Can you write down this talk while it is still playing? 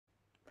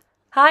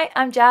Hi,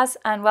 I'm Jazz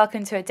and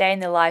welcome to a day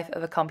in the life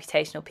of a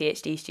computational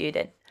PhD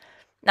student.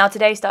 Now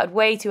today started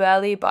way too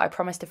early, but I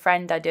promised a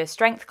friend I'd do a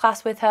strength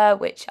class with her,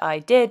 which I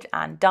did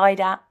and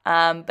died at,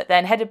 but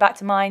then headed back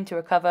to mine to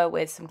recover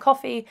with some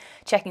coffee,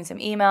 checking some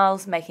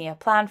emails, making a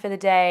plan for the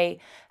day,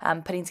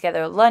 putting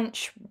together a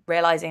lunch,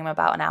 realising I'm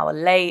about an hour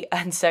late,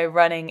 and so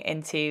running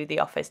into the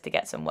office to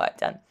get some work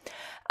done.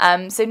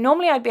 So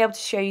normally I'd be able to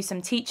show you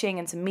some teaching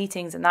and some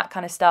meetings and that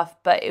kind of stuff,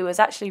 but it was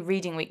actually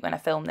reading week when I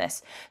filmed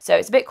this. So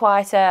it's a bit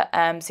quieter,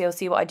 so you'll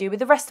see what I do with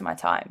the rest of my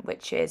time,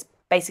 which is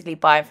basically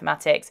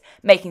bioinformatics,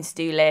 making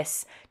to-do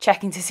lists,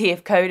 checking to see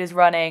if code is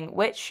running,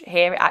 which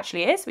here it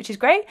actually is, which is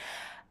great.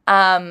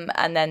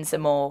 And then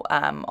some more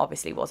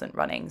obviously wasn't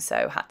running,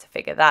 so had to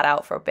figure that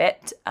out for a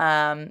bit.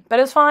 But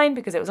it was fine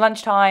because it was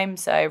lunchtime,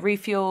 so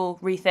refuel,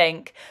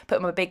 rethink,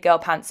 put my big girl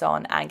pants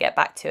on and get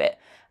back to it.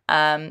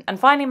 And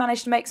finally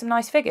managed to make some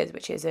nice figures,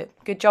 which is a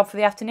good job for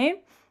the afternoon.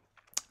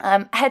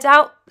 Head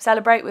out,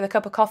 celebrate with a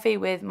cup of coffee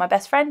with my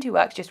best friend who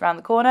works just around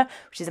the corner,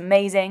 which is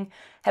amazing.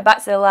 Head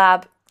back to the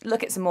lab,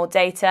 look at some more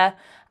data.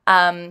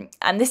 And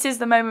this is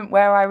the moment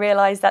where I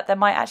realised that there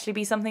might actually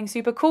be something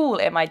super cool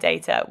in my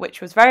data,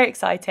 which was very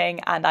exciting,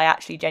 and I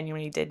actually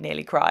genuinely did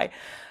nearly cry.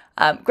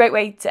 Great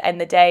way to end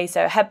the day.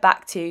 So head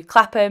back to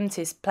Clapham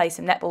to play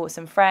some netball with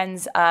some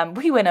friends.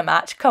 We win a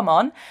match, come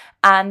on.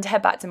 And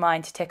head back to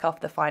mine to tick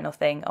off the final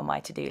thing on my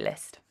to-do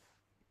list.